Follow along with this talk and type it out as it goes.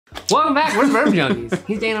Welcome back, we're Bourbon Junkies.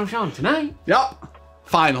 He's Dan, I'm Sean. Tonight. Yep.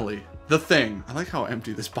 Finally, the thing. I like how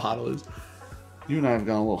empty this bottle is. You and I have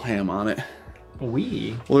gone a little ham on it. Well,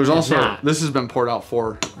 there's also, this has been poured out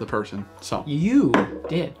for the person, so. You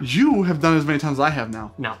did. You have done as many times as I have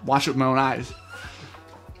now. No. Watch it with my own eyes.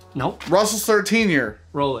 Nope. Russel's 13 year.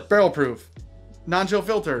 Roll it. Barrel proof. Non-chill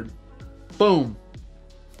filtered. Boom.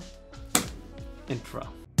 Intro.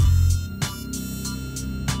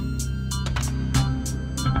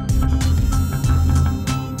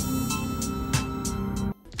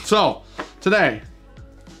 So, today.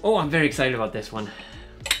 Oh, I'm very excited about this one.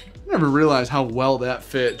 I never realized how well that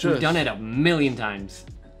fit. We've done it a million times.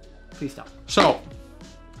 Please stop. So,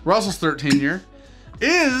 Russel's 13 year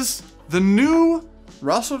is the new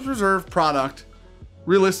Russel's Reserve product,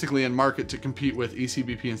 realistically in market to compete with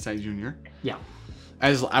ECBP and Stagg JR. Yeah.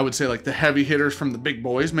 As I would say, like the heavy hitters from the big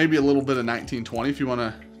boys, maybe a little bit of 1920 if you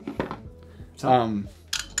want to.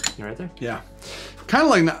 You right there? Yeah. Kind of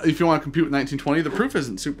like if you want to compete with 1920, the proof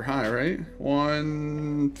isn't super high, right?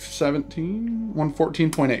 117,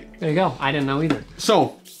 114.8. There you go. I didn't know either.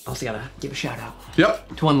 So. Also gotta give a shout out.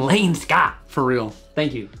 Yep. To one Lane Scott. For real.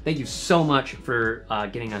 Thank you. Thank you so much for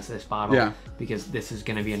getting us this bottle. Yeah. Because this is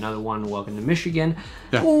gonna be another one. Welcome to Michigan.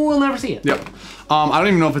 Yeah. We'll never see it. Yep. I don't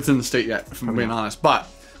even know if it's in the state yet, if I'm being honest. But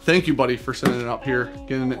thank you, buddy, for sending it up here,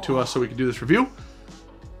 getting it to us so we can do this review.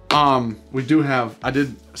 We do have, I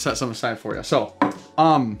did set some aside for you. So,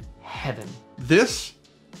 heaven. This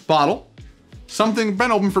bottle, something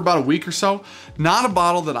been open for about a week or so. Not a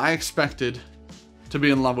bottle that I expected to be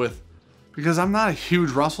in love with because I'm not a huge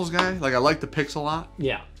Russel's guy. Like I like the picks a lot.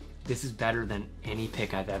 Yeah. This is better than any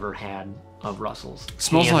pick I've ever had of Russel's.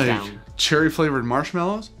 Smells Hands like down. cherry flavored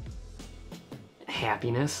marshmallows.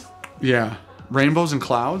 Happiness. Yeah. Rainbows and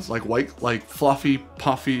clouds, like white, like fluffy,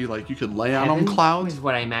 puffy, like you could lay on them clouds. Is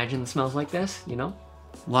what I imagine smells like this, you know?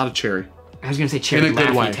 A lot of cherry. I was gonna say cherry in a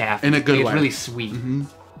good way. Taffy. In a good way. It's really sweet. Mm-hmm.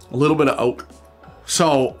 A little bit of oak.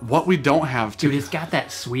 So what we don't have Dude, it's got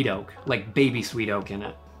that sweet oak, like baby sweet oak in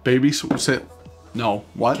it. Baby sweet, no,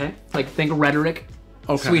 what? Okay, like think of rhetoric,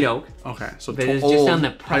 okay. Sweet oak. Okay, so but it's just on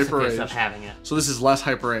the precipice of having it. So this is less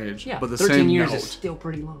hyper age, yeah, but the 13 same years note. is still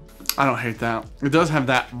pretty long. I don't hate that. It does have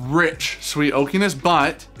that rich, sweet oakiness,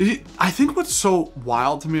 but I think what's so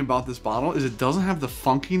wild to me about this bottle is it doesn't have the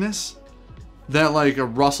funkiness that like a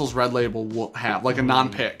Russel's Red Label will have, like a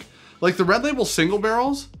non-pick. Like the Red Label single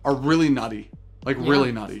barrels are really nutty, like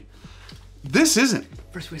really nutty. This isn't.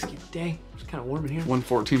 First whiskey of the day. It's kind of warm in here.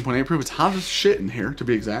 114.8 proof. It's hot as shit in here, to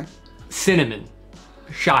be exact. Cinnamon,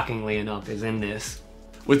 shockingly enough, is in this.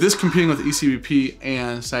 With this competing with ECBP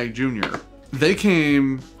and Stagg JR, they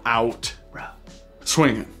came out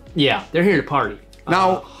swinging. Yeah, they're here to party.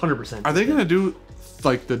 Now, 100%. Are they gonna do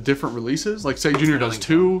like the different releases? Like Stagg JR does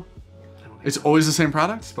too? It's always the same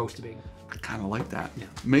product? It's supposed to be. I kind of like that. Yeah.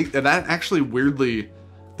 Make that actually weirdly,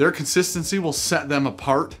 their consistency will set them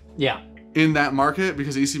apart. Yeah. In that market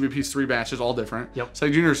because ECBP's 3 batches, all different. Yep.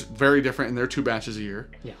 Stagg JR's very different in their 2 batches a year.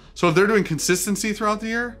 Yeah. So if they're doing consistency throughout the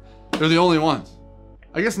year, they're the only ones.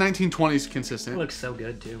 I guess 1920 is consistent. It looks so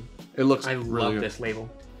good too. It looks I really love good. this label.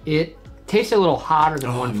 It tastes a little hotter than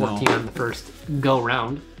 114 on the first go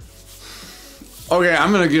round. Okay,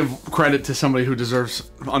 I'm gonna give credit to somebody who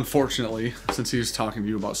deserves, unfortunately, since he was talking to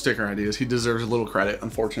you about sticker ideas, he deserves a little credit,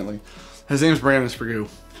 unfortunately. His name's Brandon Sprague.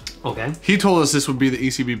 Okay. He told us this would be the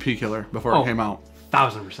ECBP killer before it came out.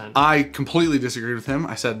 1000%. I completely disagreed with him.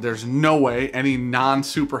 I said there's no way any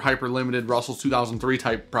non-super hyper limited Russell's 2003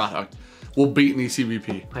 type product will beat an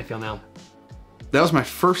ECBP. I feel now. That was my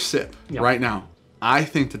first sip right now. I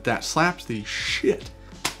think that slaps the shit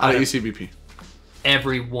out of ECBP.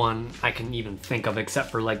 Everyone I can even think of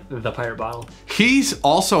except for like the pirate bottle. He's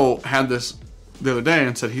also had this the other day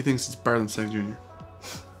and said he thinks it's better than Stagg JR.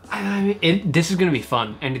 I mean, this is gonna be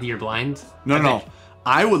fun. End of the year blinds. No.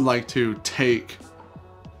 I would like to take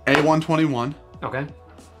A121. Okay.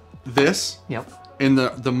 This. Yep. In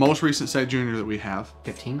the most recent Stagg JR that we have.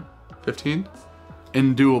 15. 15.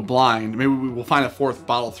 And do a blind. Maybe we will find a 4th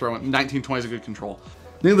bottle throw in. 1920 is a good control.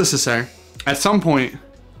 Needless to say, at some point.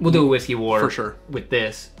 We'll do a whiskey war. For sure. With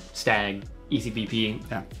this, Stagg, ECBP.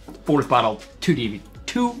 Yeah. 4th bottle, to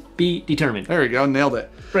be determined. There we go, nailed it.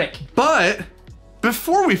 Frick. But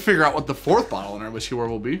before we figure out what the 4th bottle in our whiskey war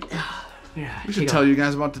will be, we should tell you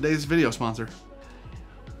guys about today's video sponsor.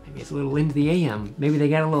 Maybe it's a little into the AM. Maybe they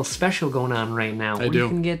got a little special going on right now. They do. You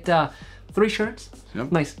can get 3 shirts.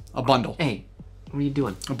 Yep. Nice. A bundle. Hey, what are you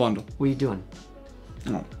doing? A bundle. What are you doing?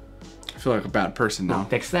 Oh, I feel like a bad person now.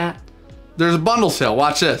 Fix that. There's a bundle sale.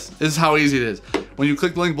 Watch this. This is how easy it is. When you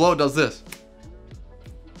click the link below, it does this.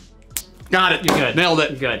 Got it. You're good. Nailed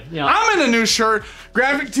it. You're good. Yeah. I'm in a new shirt.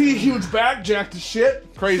 Graphic tee, huge back, jacked to shit.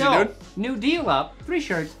 Crazy, So, dude. new deal up. 3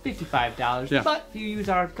 shirts, $55. Yeah. But if you use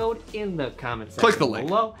our code in the comments section Click the link.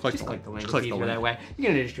 below, Click just the click link. the link. Click It's the easier link. that way. You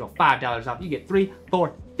get an additional $5 off. You get 3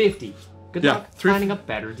 for $50. Good Yeah, luck 3 finding a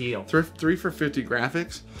better deal. 3 for $50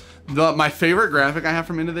 graphics. My favorite graphic I have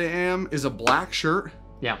from Into the AM is a black shirt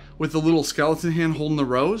Yeah. with the little skeleton hand holding the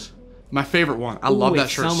rose. My favorite one. I love that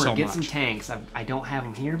shirt summer. so Get much. some tanks. I don't have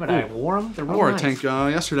them here, but I wore them. They're I really wore a nice. tank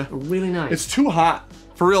yesterday. They're really nice. It's too hot.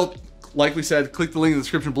 For real, like we said, click the link in the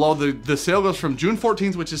description below. The sale goes from June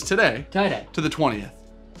 14th, which is today, Tie-dye. to the 20th.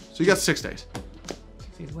 So you got 6 days.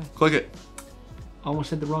 Either way. Click it. Almost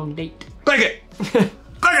said the wrong date. Click it. Click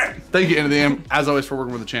it. Thank you, Into the AM, as always, for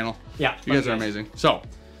working with the channel. Yeah. You guys are amazing. So,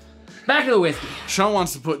 Back to the whiskey. Sean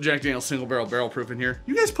wants to put Jack Daniel's single barrel proof in here.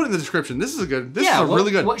 You guys put it in the description. This is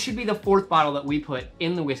really good. What should be the 4th bottle that we put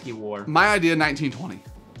in the whiskey war? My idea, 1920.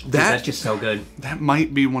 That's just so good. That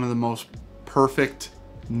might be one of the most perfect,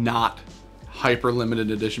 not hyper limited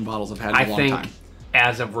edition bottles I've had in a long time.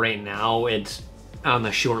 As of right now, it's on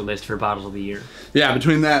the short list for bottles of the year. Yeah,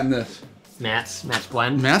 between that and this. Matt's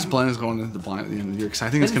Blend. Matt's Blend is going into the blind at the end of the year because I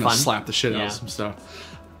think it's going to fun. slap the shit out Yeah. of some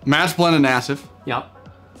stuff. Matt's Blend and Nassif, Yep.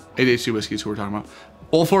 ADHD whiskey is who we're talking about.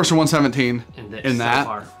 Old Forester 117 And this in so that.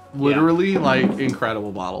 far. Literally, like,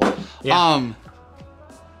 incredible bottles. Yeah.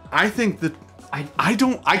 I think that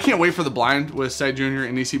I can't wait for the blind with Stagg JR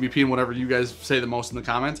and ECBP and whatever you guys say the most in the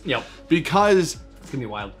comments. Yep. Because It's gonna be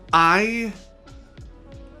wild.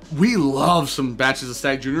 we love some batches of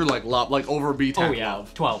Stagg Jr. like over B10. Oh yeah,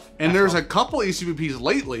 12. And there's a couple ECBPs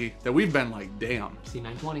lately that we've been like, damn.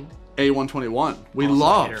 C920. A121. We Also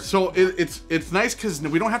love. hitter. So it's nice because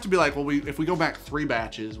we don't have to be like, well, if we go back 3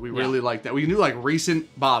 batches, we really like that. We can do like recent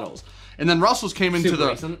bottles. And then Russell's came into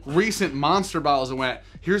the recent monster bottles and went,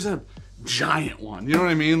 here's a giant one. You know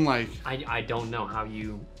what I mean? Like, I don't know how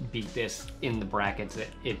you beat this in the brackets.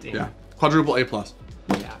 It's in. yeah, quadruple A+.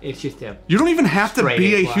 Yeah, it's just a. You don't even have to Straight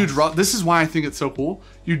be a A+. huge This is why I think it's so cool.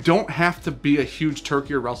 You don't have to be a huge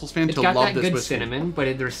Turkey or Russell's fan It's to got love that this good whiskey. cinnamon,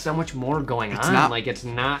 but there's so much more going on. not- Like it's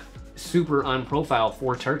not super on profile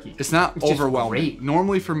for turkey. It's not just overwhelming. great.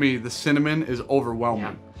 Normally for me, the cinnamon is overwhelming.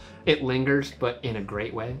 Yeah. It lingers, but in a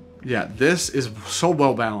great way. Yeah, this is so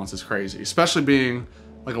well balanced. It's crazy, especially being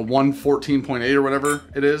like a 114.8 or whatever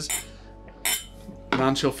it is.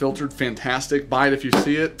 Non-chill filtered, fantastic. Buy it if you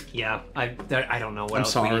see it. Yeah, I don't know what else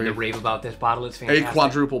we sorry. need to rave about this bottle. It's A fantastic.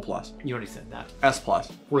 quadruple plus. You already said that. S plus.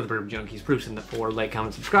 We're the Bourbon Junkies. Proofs in the 4. Like,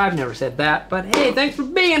 comment, subscribe. Never said that. But hey, thanks for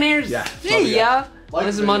being here. Yeah. See ya. Like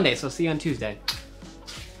This is the video. Monday, so see you on Tuesday.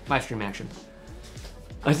 Live stream action.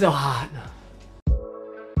 It's so hot.